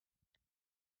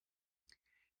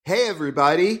Hey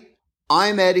everybody,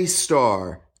 I'm Eddie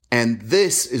Starr, and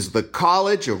this is the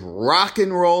College of Rock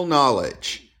and Roll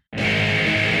Knowledge.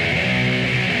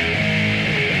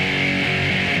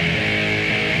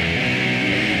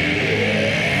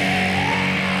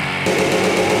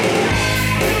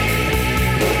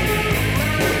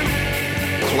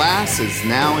 Class is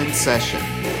now in session.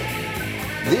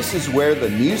 This is where the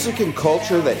music and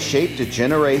culture that shaped a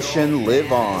generation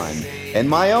live on, and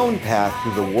my own path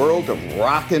through the world of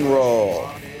rock and roll.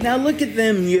 Now look at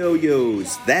them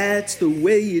yo-yos, that's the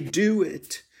way you do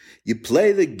it. You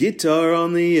play the guitar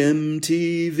on the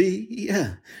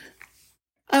MTV.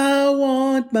 I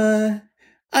want my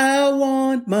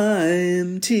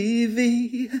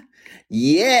MTV.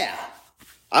 Yeah,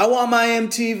 I want my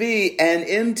MTV, and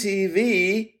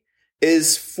MTV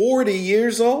is 40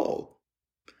 years old.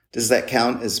 Does that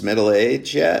count as middle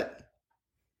age yet?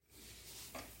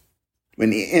 When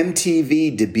the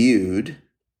MTV debuted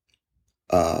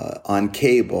on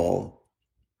cable,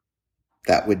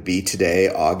 that would be today,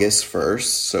 August 1st.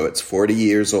 So it's 40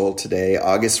 years old today,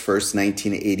 August 1st,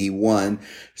 1981.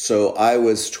 So I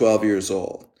was 12 years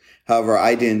old. However,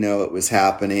 I didn't know it was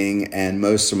happening, and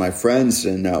most of my friends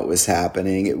didn't know it was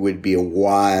happening. It would be a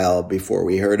while before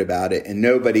we heard about it, and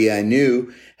nobody I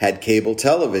knew had cable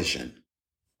television.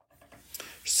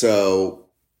 So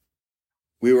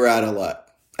we were out of luck.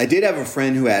 I did have a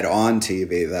friend who had On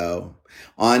TV, though.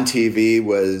 On TV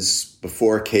was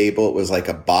before cable. It was like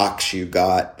a box you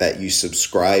got that you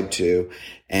subscribed to,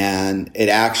 and it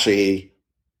actually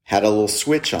had a little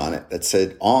switch on it that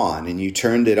said on, and you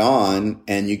turned it on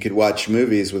and you could watch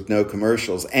movies with no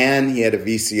commercials, and he had a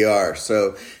VCR.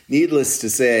 So needless to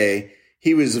say,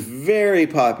 he was very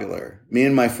popular. Me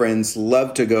and my friends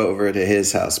loved to go over to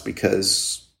his house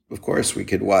because, of course, we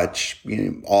could watch,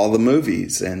 all the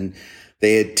movies, and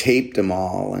they had taped them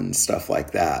all and stuff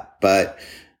like that. But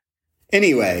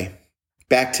anyway,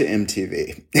 back to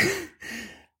MTV.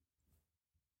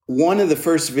 One of the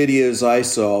first videos I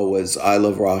saw was I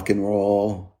Love Rock and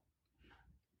Roll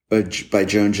by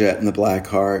Joan Jett and the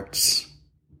Blackhearts.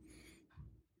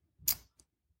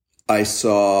 I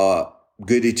saw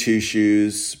Goody Two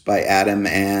Shoes by Adam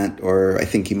Ant, or I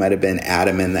think he might have been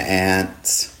Adam and the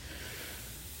Ants.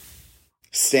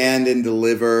 Stand and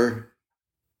Deliver.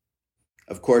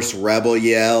 Of course, Rebel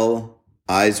Yell,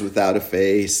 Eyes Without a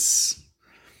Face.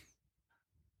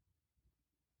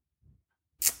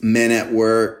 Men at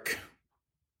Work,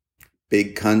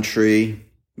 Big Country,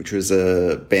 which was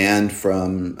a band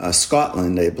from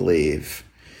Scotland, I believe,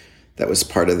 that was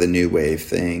part of the New Wave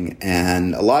thing,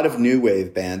 and a lot of New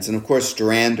Wave bands. And of course,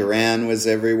 Duran Duran was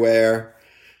everywhere.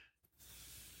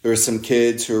 There were some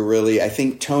kids who were really, I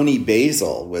think Toni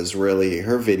Basil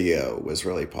her video was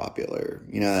really popular.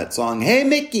 You know that song, Hey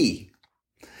Mickey.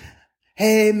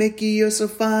 Hey Mickey, you're so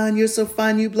fine,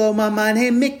 you blow my mind. Hey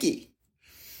Mickey.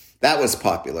 That was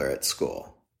popular at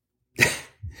school.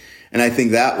 And I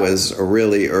think that was a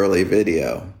really early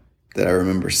video that I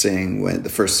remember seeing one of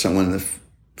the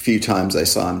few times I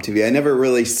saw MTV. I never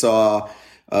really saw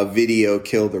a video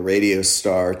kill the radio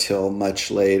star till much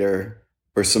later,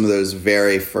 or some of those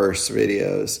very first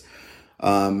videos.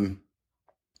 And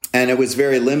it was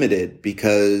very limited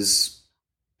because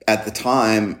at the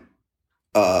time,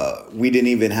 we didn't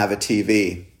even have a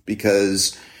TV,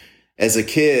 because as a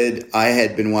kid, I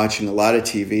had been watching a lot of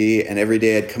TV, and every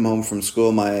day I'd come home from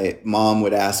school, my mom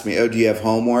would ask me, "Oh, do you have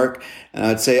homework?" And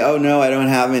I'd say, "Oh, no, I don't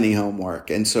have any homework."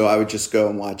 And so I would just go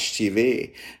and watch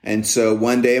TV. And so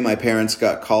one day my parents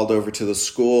got called over to the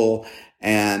school,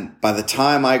 and by the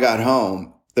time I got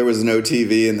home, there was no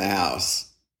TV in the house.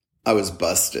 I was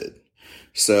busted.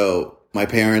 So my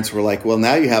parents were like, "Well,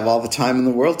 now you have all the time in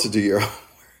the world to do your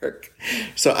homework."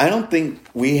 So I don't think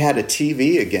we had a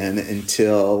TV again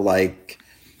until I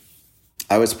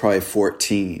was probably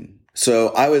 14. So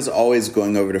I was always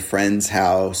going over to friends'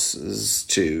 houses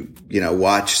to,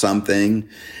 watch something.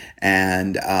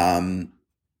 And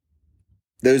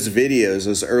those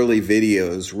early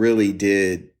videos really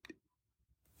did,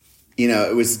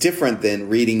 it was different than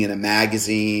reading in a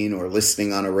magazine or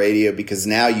listening on a radio, because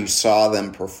now you saw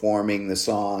them performing the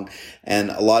song. And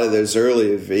a lot of those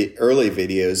early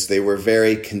videos, they were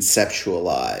very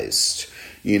conceptualized,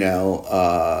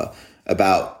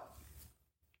 about,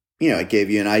 it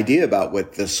gave you an idea about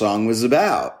what the song was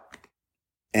about.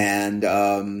 And,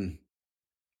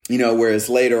 whereas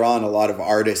later on, a lot of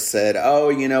artists said,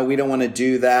 "Oh, we don't want to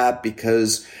do that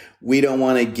because we don't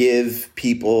want to give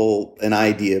people an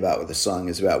idea about what the song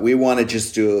is about. We want to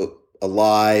just do a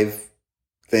live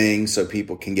thing so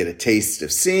people can get a taste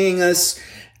of seeing us,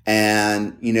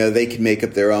 and, they can make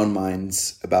up their own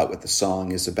minds about what the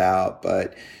song is about."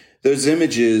 But those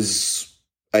images,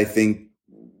 I think,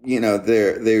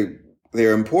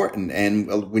 they're important.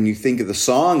 And when you think of the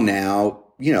song now,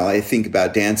 I think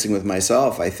about Dancing with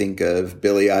Myself. I think of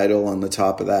Billy Idol on the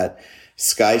top of that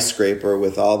skyscraper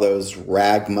with all those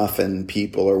ragamuffin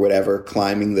people or whatever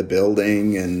climbing the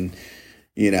building. And,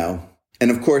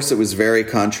 and of course it was very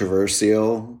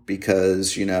controversial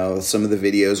because, some of the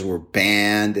videos were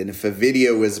banned. And if a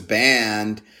video was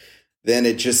banned, then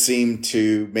it just seemed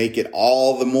to make it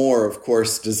all the more, of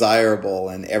course, desirable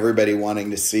and everybody wanting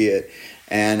to see it.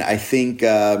 And I think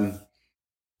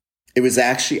it was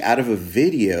actually out of a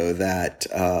video that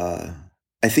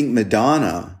I think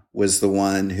Madonna was the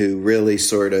one who really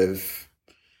sort of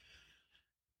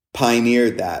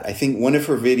pioneered that. I think one of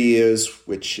her videos,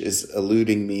 which is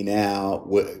eluding me now,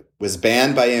 was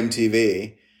banned by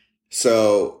MTV.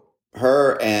 So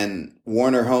her and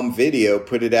Warner Home Video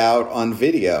put it out on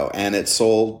video, and it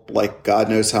sold like God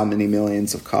knows how many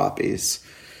millions of copies.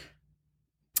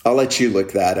 I'll let you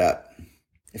look that up.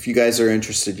 If you guys are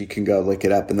interested, you can go look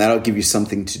it up, and that'll give you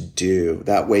something to do.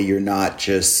 That way you're not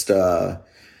just, I'm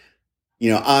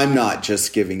not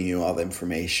just giving you all the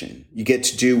information. You get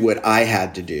to do what I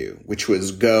had to do, which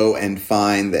was go and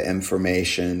find the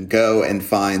information, go and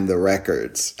find the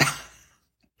records.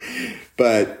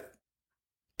 But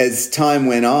as time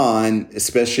went on,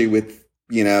 especially with,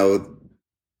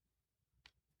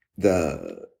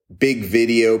 the big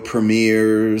video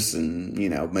premieres and,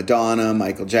 Madonna,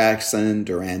 Michael Jackson,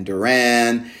 Duran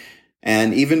Duran,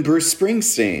 and even Bruce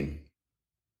Springsteen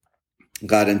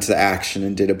got into action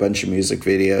and did a bunch of music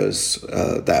videos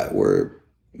that were,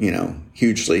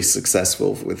 hugely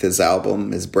successful with his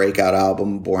breakout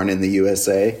album, Born in the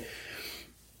USA.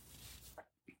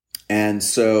 And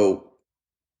so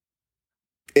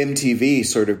MTV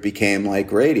sort of became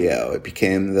like radio. It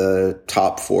became the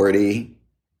top 40,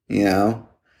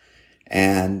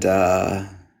 and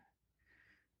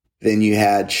then you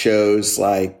had shows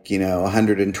like,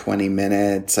 120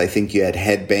 Minutes. I think you had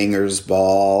Headbangers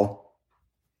Ball.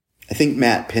 I think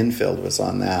Matt Pinfield was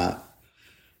on that.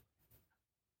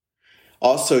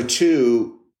 Also,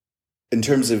 too, in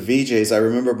terms of VJs, I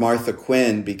remember Martha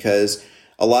Quinn because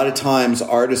a lot of times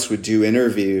artists would do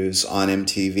interviews on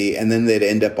MTV and then they'd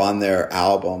end up on their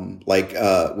album. Like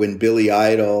when Billy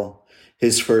Idol,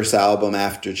 his first album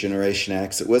after Generation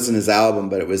X, it wasn't his album,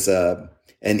 but it was an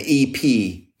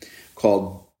EP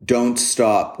called Don't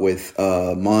Stop with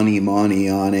Money Money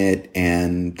on it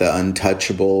and The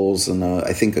Untouchables and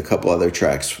I think a couple other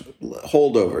tracks,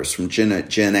 holdovers from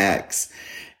Gen X.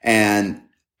 And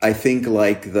I think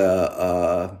like at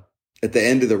the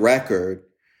end of the record,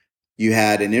 you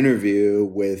had an interview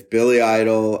with Billy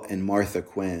Idol and Martha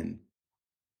Quinn.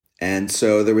 And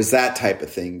so there was that type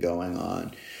of thing going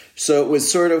on. So it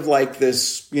was sort of like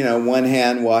this, one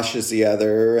hand washes the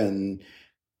other and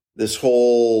this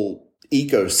whole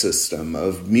ecosystem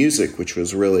of music, which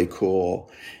was really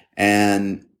cool.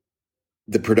 And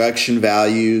the production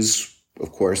values,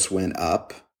 of course, went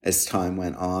up as time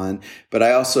went on. But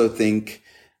I also think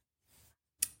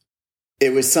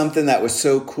it was something that was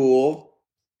so cool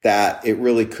that it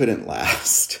really couldn't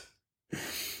last.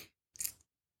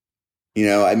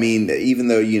 Even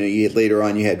though, you had, later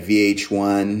on you had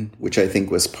VH1, which I think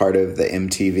was part of the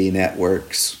MTV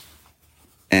networks.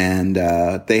 And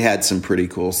they had some pretty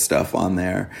cool stuff on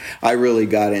there. I really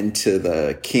got into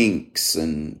the Kinks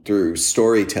and through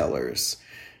Storytellers.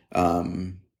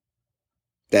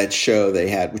 That show they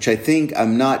had, which I think,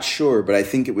 I'm not sure, but I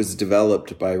think it was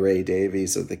developed by Ray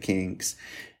Davies of the Kinks.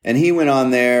 And he went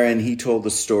on there and he told the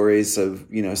stories of,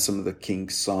 some of the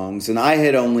Kinks songs. And I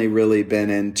had only really been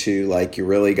into like You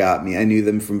Really Got Me. I knew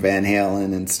them from Van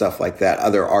Halen and stuff like that,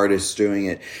 other artists doing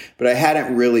it. But I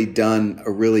hadn't really done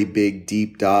a really big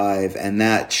deep dive. And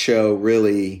that show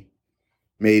really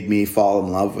made me fall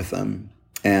in love with them.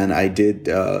 And I did,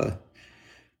 I'm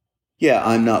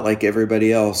Not Like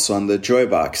Everybody Else on the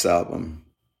Joybox album.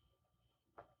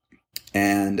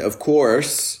 And of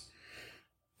course,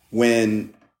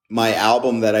 when my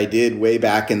album that I did way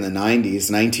back in the 90s,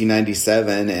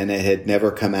 1997, and it had never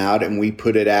come out, and we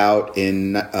put it out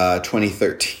in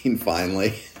 2013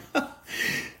 finally.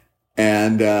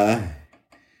 And,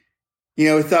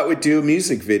 we thought we'd do a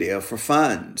music video for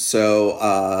fun. So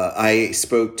I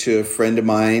spoke to a friend of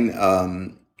mine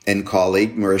and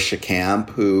colleague, Marisha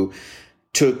Camp, who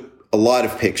took a lot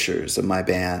of pictures of my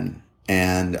band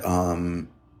and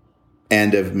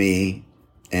of me,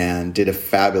 and did a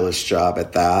fabulous job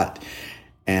at that.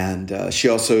 And she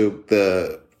also,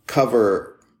 the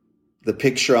cover the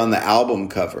picture on the album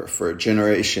cover for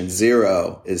Generation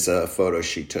Zero is a photo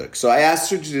she took. So I asked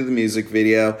her to do the music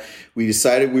video. We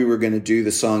decided we were going to do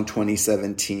the song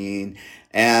 2017.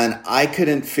 And I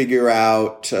couldn't figure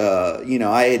out,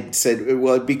 I had said,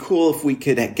 well, it'd be cool if we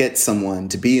could get someone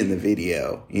to be in the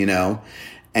video,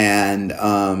 And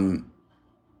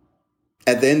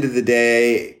at the end of the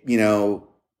day,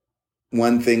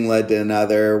 one thing led to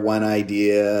another, one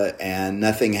idea, and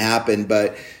nothing happened.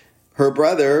 But her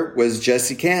brother was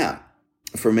Jesse Camp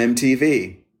from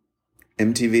MTV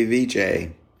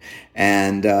VJ,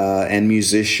 and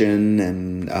musician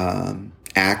and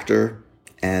actor.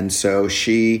 And so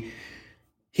he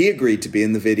agreed to be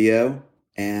in the video,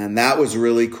 and that was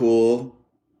really cool.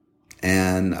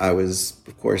 And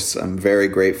I'm very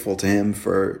grateful to him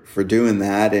for doing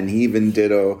that. And he even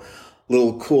did a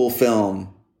little cool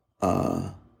film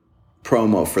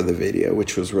promo for the video,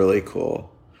 which was really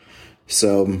cool.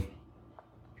 So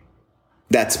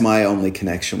that's my only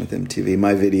connection with MTV.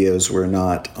 My videos were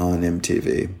not on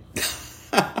MTV.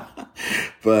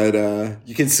 But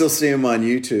you can still see them on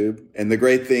YouTube. And the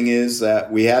great thing is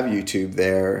that we have YouTube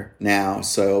there now.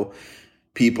 So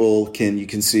you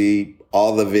can see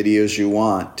all the videos you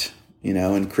want,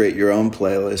 and create your own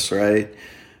playlist, right?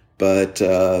 But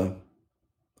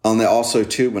also,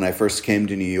 too, when I first came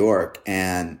to New York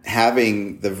and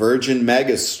having the Virgin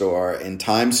Megastore in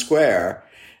Times Square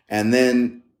and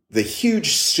then the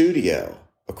huge studio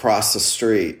across the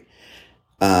street.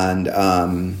 And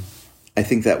I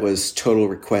think that was Total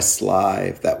Request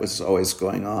Live. That was always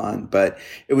going on. But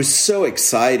it was so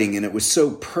exciting, and it was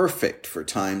so perfect for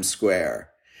Times Square.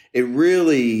 It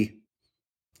really,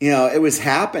 it was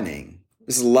happening.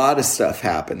 There's a lot of stuff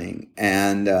happening.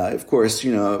 And, of course,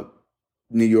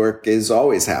 New York is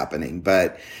always happening.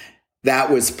 But that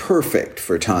was perfect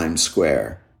for Times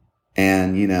Square.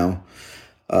 And,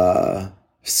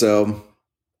 so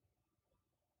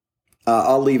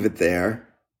I'll leave it there.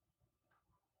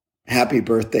 Happy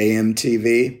birthday,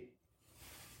 MTV.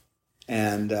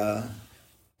 And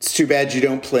it's too bad you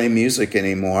don't play music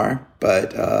anymore.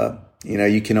 But,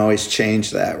 you can always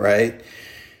change that, right?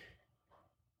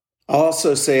 I'll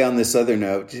also say on this other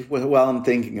note, while I'm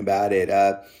thinking about it,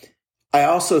 I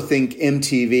also think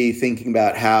MTV, thinking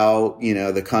about how,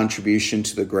 the contribution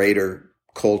to the greater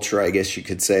culture, I guess you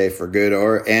could say, for good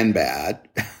and bad.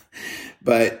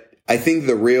 But I think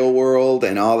the Real World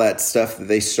and all that stuff that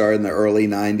they started in the early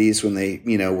 90s when they,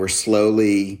 were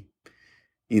slowly,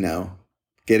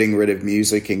 getting rid of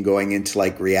music and going into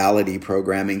like reality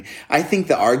programming. I think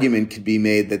the argument could be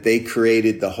made that they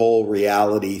created the whole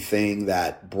reality thing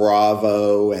that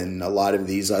Bravo and a lot of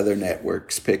these other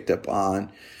networks picked up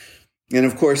on. And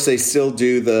of course, they still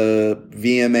do the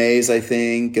VMAs, I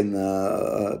think, and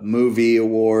the movie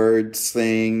awards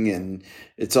thing. And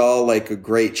it's all like a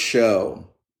great show.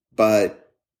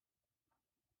 But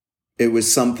it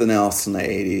was something else in the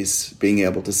 80s, being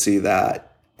able to see that.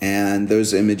 And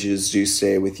those images do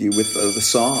stay with you with the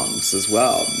songs as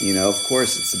well. Of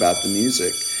course, it's about the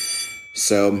music.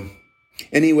 So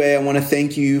anyway, I want to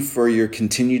thank you for your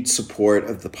continued support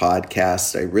of the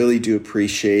podcast. I really do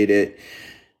appreciate it.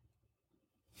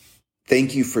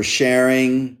 Thank you for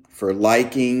sharing, for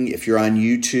liking, if you're on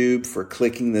YouTube, for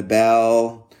clicking the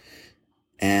bell.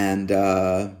 And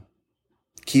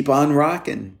keep on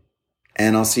rocking.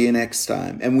 And I'll see you next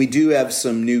time. And we do have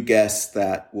some new guests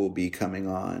that will be coming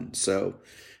on. So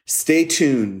stay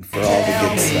tuned for all the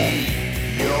good stuff.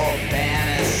 Your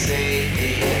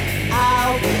fantasy,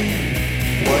 I'll be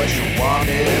what you want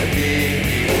me to be.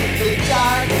 The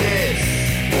darkness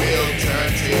will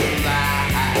turn to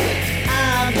light.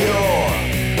 I'm your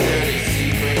dirty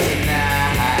secret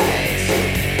tonight.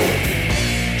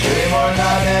 Dream or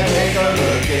not and take a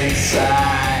look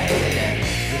inside.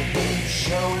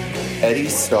 Eddie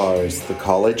Stars, The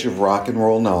College of Rock and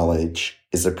Roll Knowledge,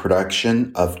 is a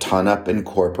production of Ton Up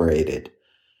Incorporated.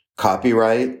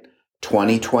 Copyright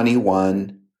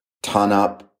 2021, Ton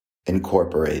Up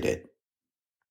Incorporated.